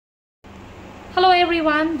Hello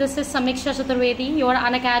everyone, this is Samiksha Chaturvedi, your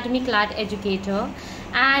Unacademy CLAT educator.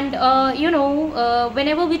 And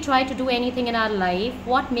whenever we try to do anything in our life,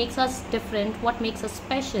 what makes us different, what makes us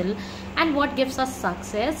special, and what gives us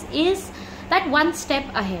success is that one step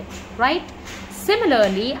ahead, right?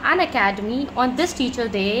 Similarly, Unacademy on this Teacher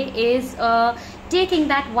Day is taking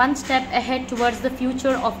that one step ahead towards the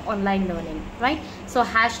future of online learning, right? So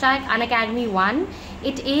hashtag Unacademy One.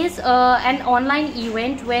 It is an online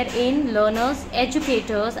event wherein learners,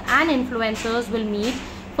 educators and influencers will meet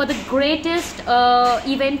for the greatest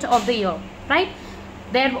event of the year, right?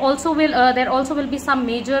 There also will be some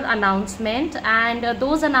major announcement, and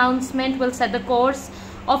those announcements will set the course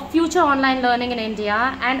of future online learning in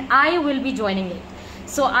India, and I will be joining it.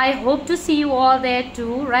 So I hope to see you all there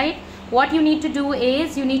too, right? What you need to do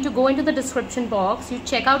is you need to go into the description box, you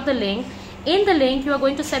check out the link. In the link, you are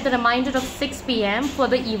going to set the reminder of 6 p.m. for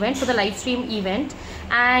the event, for the live stream event,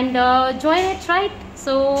 and join it, right?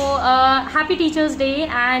 So happy Teachers Day,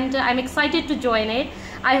 and I'm excited to join it.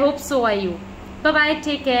 I hope so are you. Bye bye,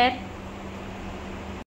 take care.